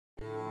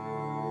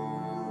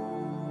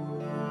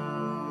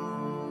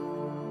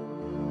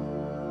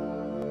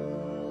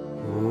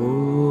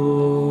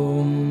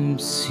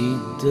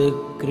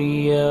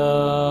सिद्धक्रिया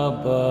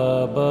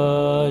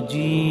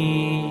बाबाजी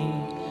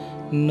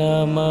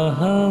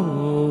नमः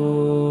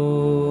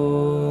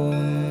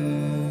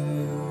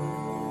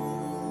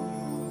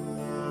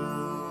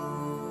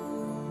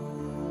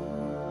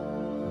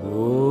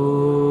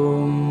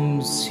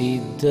ॐ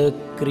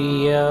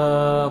सिद्धक्रिया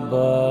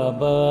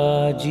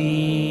बाबाजी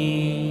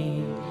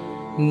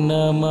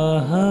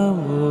नमः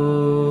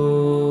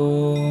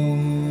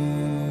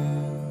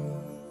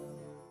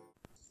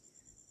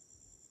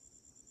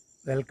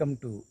Welcome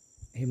to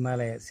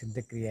Himalaya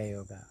Siddhakriya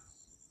Yoga.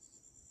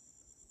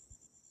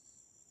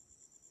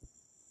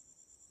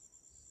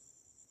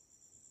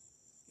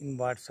 In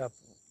WhatsApp,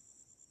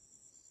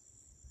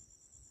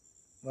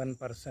 one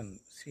person,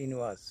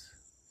 Srinivas,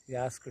 he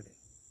asked,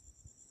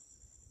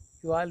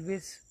 you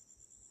always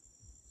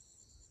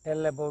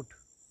tell about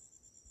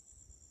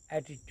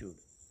attitude.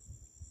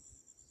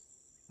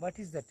 What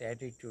is that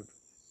attitude?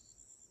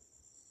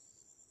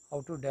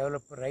 How to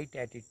develop right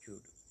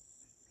attitude?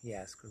 He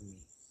asked me.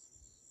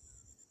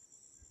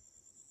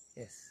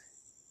 Yes.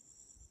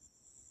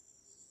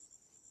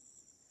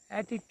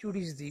 Attitude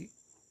is the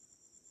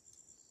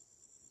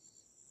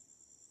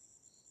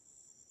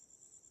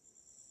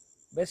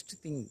best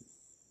thing.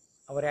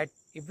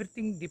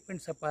 Everything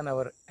depends upon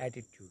our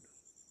attitude.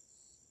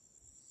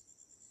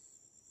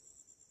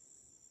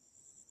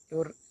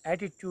 Your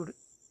attitude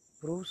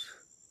proves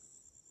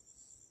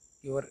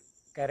your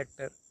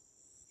character,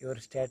 your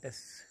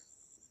status,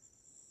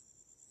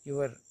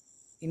 your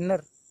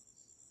inner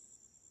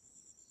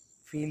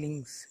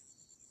feelings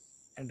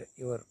and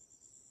your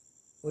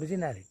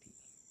originality.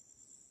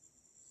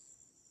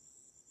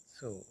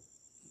 So,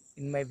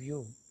 in my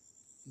view,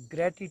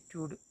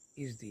 gratitude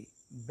is the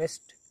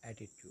best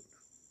attitude.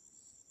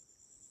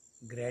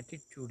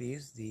 Gratitude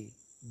is the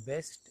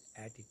best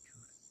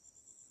attitude.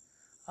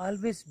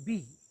 Always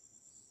be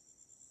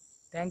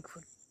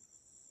thankful.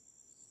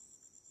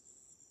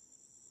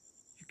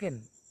 You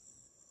can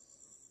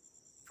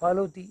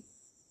follow the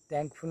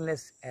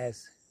thankfulness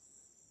as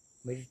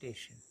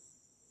meditation.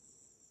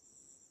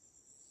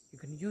 You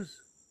can use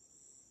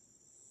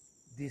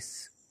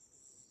this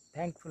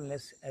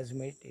thankfulness as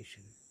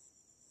meditation.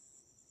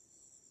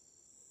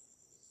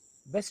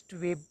 Best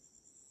way,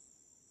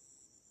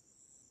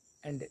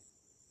 and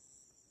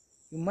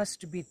you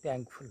must be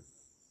thankful.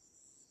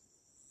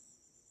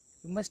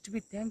 You must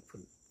be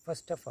thankful.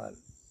 First of all,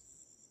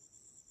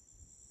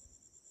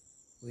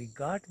 we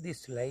got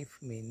this life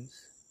means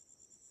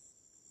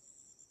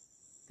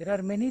there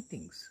are many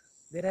things,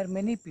 there are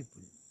many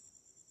people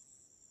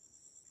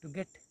to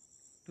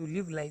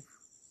live life,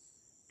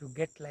 to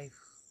get life,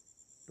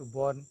 to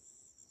born.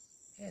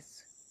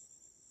 Yes,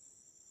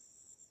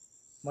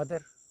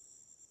 mother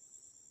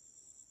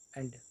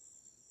and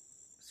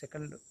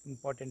second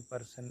important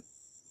person,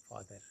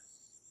 father.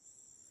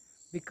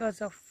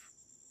 Because of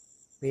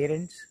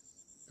parents,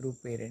 through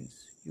parents,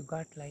 you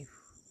got life.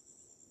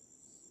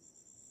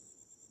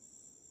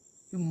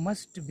 You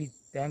must be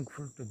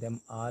thankful to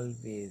them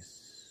always.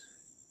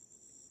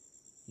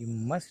 You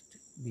must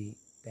be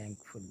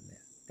thankful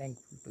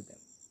to them.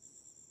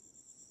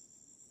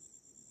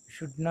 You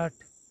should not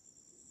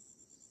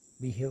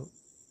behave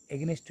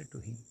against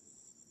to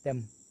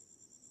them,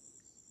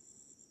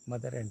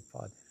 mother and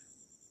father.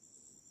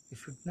 You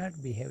should not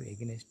behave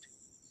against.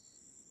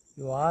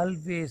 You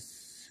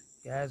always,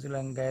 as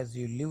long as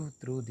you live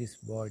through this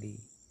body,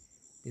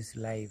 this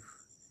life,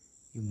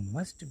 you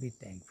must be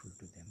thankful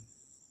to them.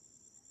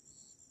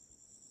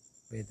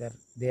 Whether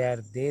they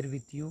are there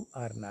with you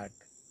or not,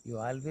 you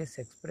always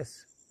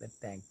express that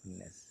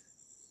thankfulness.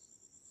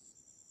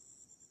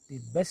 The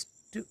best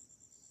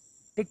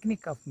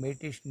technique of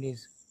meditation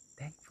is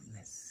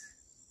thankfulness.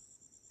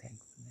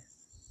 Thankfulness.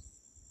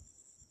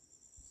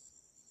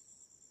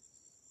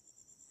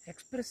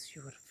 Express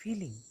your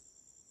feeling.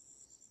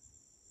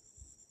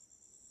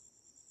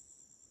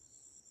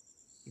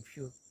 If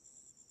you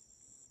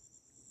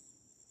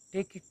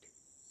take it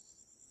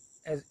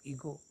as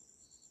ego,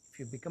 if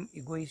you become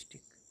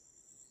egoistic,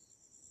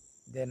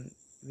 then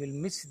you will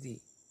miss the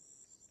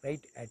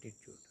right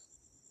attitude.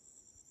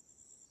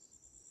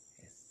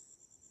 Yes.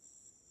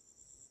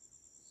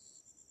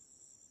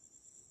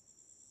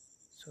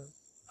 So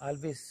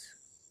always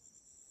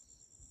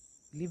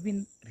live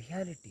in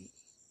reality.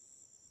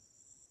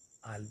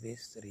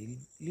 Always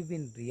live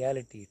in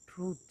reality,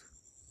 truth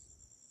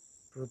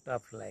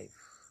of life,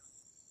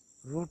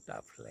 root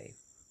of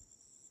life.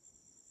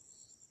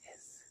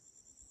 Yes.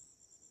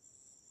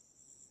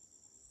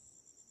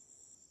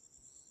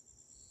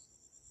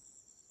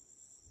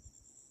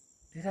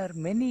 There are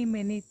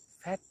many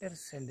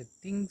factors and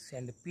things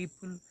and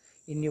people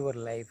in your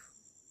life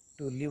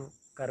to live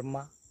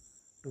karma,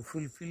 to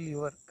fulfill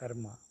your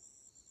karma,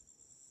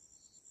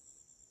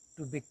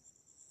 to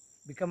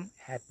become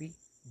happy,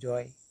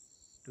 joy,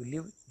 to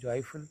live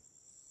joyful,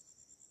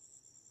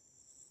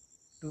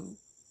 to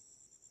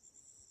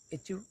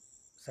achieve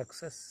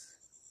success.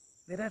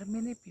 There are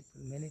many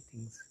people, many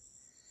things.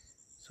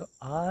 So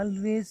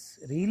always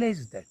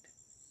realize that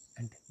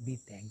and be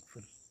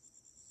thankful.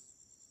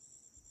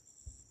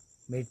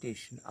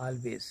 meditation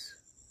always,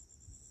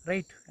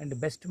 right? And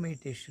best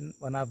meditation,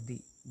 one of the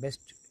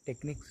best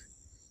techniques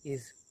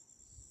is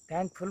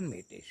thankful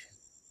meditation,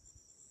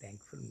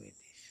 thankful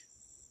meditation,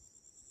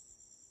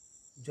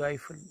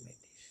 joyful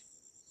meditation.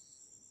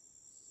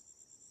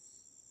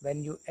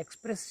 When you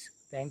express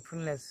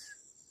thankfulness,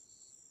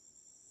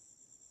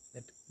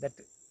 that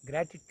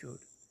gratitude,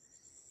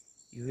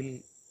 you will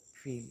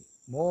feel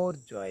more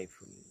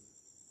joyful,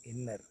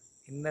 inner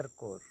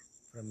core.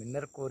 From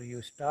inner core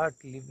you start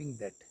living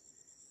that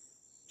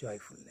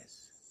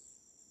joyfulness.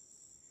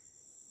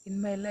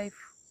 In my life,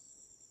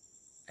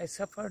 I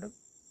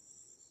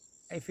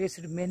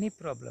faced many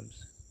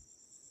problems.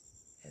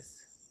 Yes,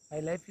 my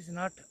life is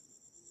not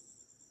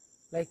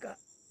like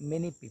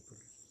many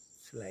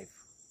people's life.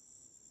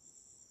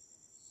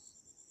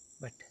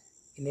 But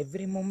in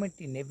every moment,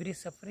 in every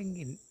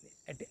suffering,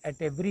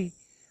 at every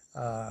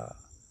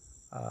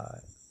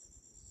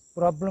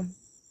problem,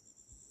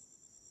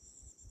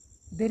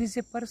 there is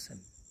a person.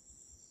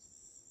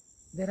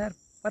 There are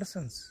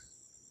persons.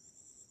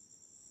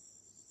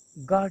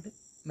 God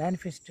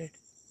manifested,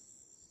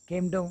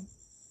 came down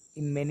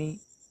in many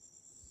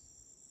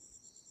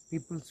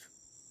people's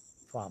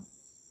form.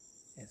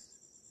 Yes,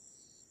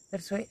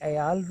 that's why I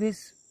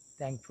always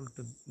thankful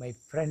to my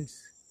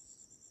friends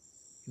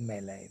in my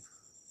life.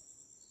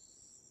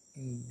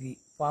 In the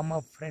form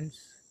of friends,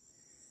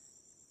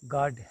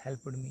 God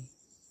helped me.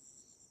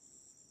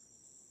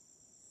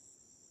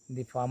 In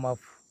the form of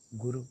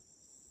Guru,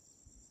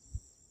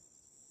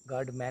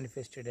 God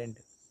manifested and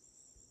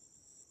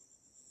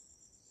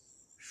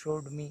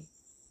showed me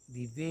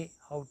the way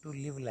how to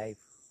live life,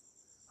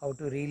 how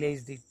to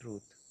realize the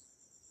truth,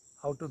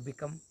 how to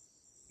become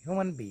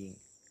human being.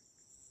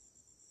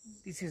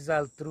 This is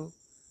all through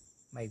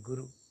my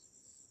Guru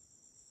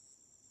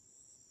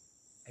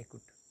I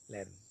could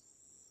learn.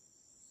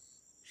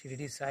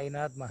 Shirdi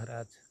Sainath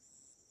Maharaj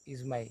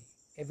is my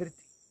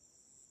everything.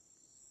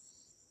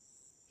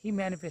 He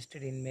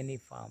manifested in many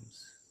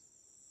forms.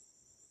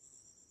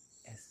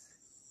 Yes.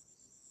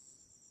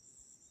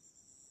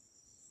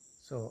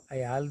 So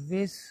I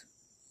always,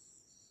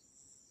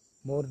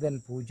 more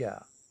than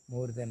puja,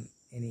 more than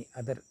any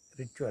other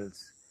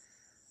rituals,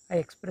 I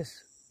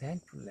express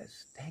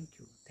thankfulness. Thank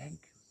you,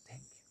 thank you,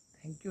 thank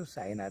you. Thank you,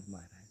 Sainath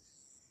Maharaj.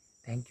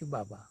 Thank you,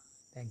 Baba.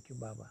 Thank you,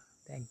 Baba.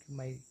 Thank you,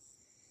 my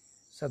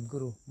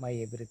Sadguru, my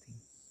everything.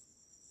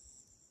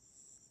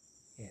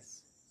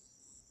 Yes.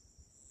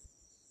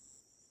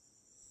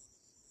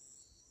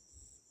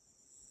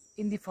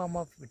 In the form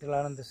of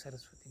Vitalananda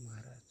Saraswati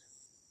Maharaj,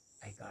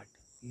 I got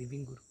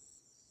living Guru,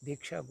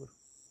 Diksha Guru,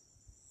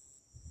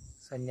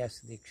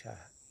 Sannyas Diksha.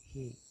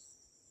 He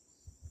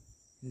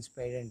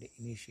inspired and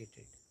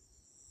initiated.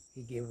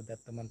 He gave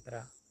Datta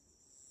Mantra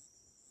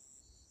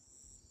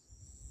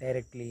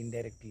directly,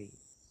 indirectly.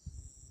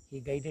 He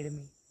guided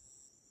me.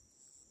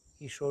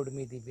 He showed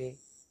me the way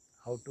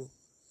how to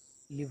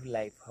live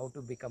life, how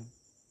to become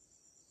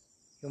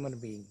human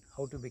being,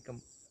 how to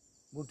become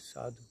good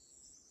sadhu,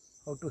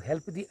 how to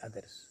help the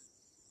others.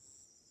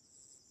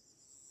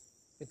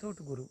 Without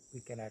Guru,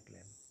 we cannot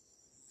learn.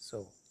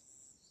 So,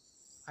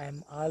 I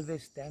am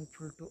always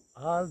thankful to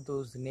all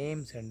those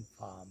names and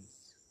forms.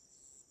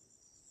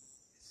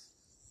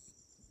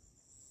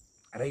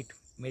 Right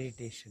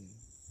meditation.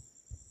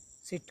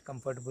 Sit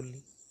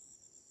comfortably.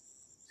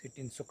 Sit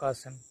in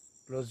Sukhasana.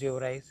 Close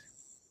your eyes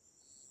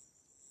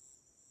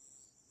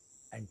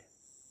and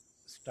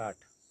start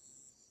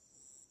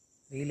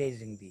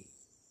realizing the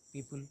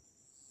people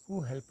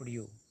who helped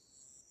you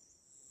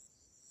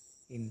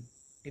in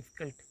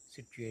difficult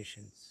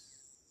situations.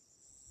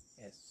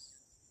 Yes.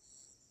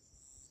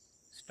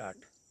 Start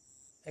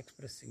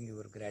expressing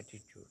your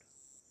gratitude.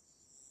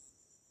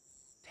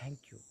 Thank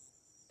you,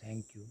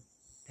 thank you,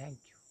 thank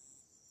you.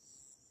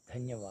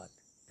 Dhanyavad,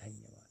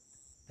 dhanyavad,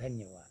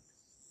 dhanyavad.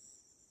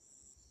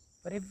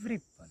 For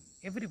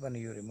everyone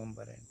you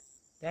remember, and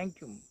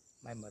thank you,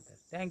 my mother,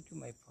 thank you,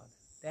 my father,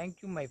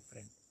 thank you, my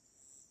friend,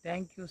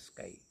 thank you,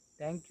 sky,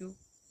 thank you,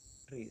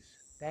 trees,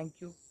 thank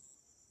you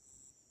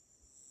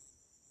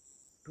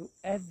to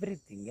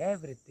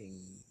everything.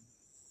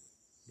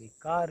 The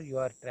car you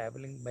are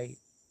traveling by,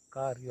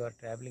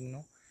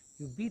 no,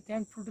 you be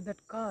thankful to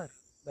that car.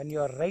 When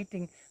you are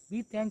writing,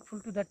 be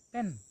thankful to that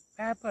pen,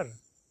 paper.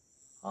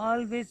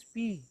 Always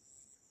be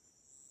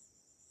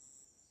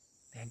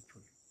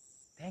thankful.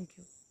 Thank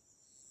you.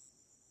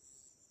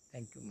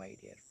 Thank you, my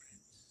dear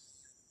friends.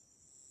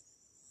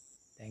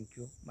 Thank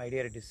you, my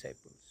dear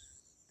disciples.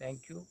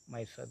 Thank you,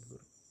 my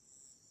Sadguru.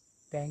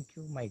 Thank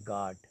you, my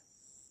God.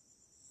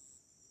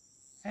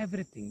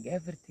 Everything.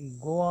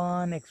 Go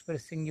on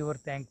expressing your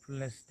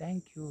thankfulness.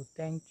 Thank you,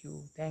 thank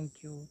you, thank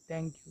you,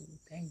 thank you,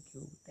 thank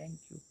you, thank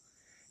you,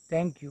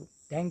 thank you,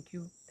 thank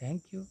you,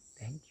 thank you,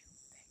 thank you,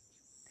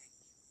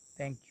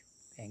 thank you, thank you,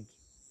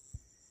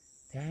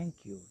 thank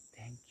you,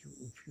 thank you.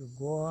 If you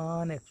go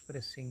on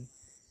expressing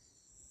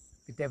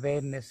with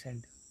awareness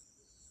and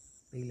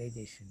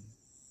realization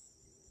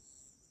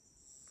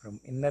from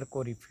inner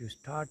core, if you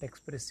start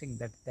expressing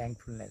that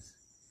thankfulness,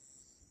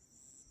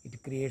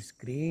 It creates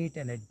great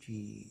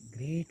energy,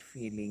 great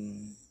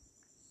feeling.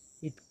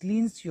 It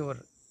cleans your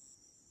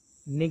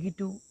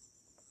negative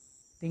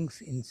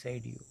things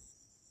inside you.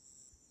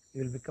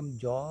 You will become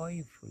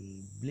joyful,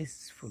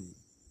 blissful.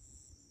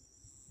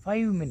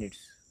 5 minutes,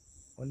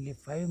 only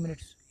 5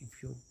 minutes,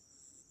 if you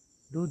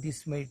do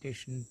this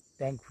meditation,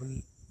 thankful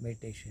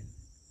meditation,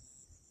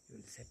 you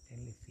will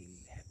certainly feel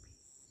happy.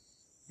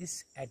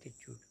 This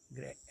attitude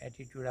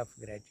of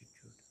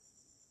gratitude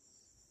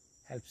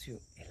helps you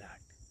a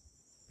lot.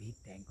 Be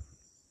thankful.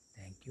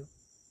 Thank you.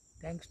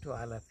 Thanks to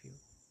all of you.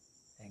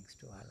 Thanks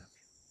to all of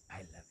you. I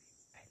love you.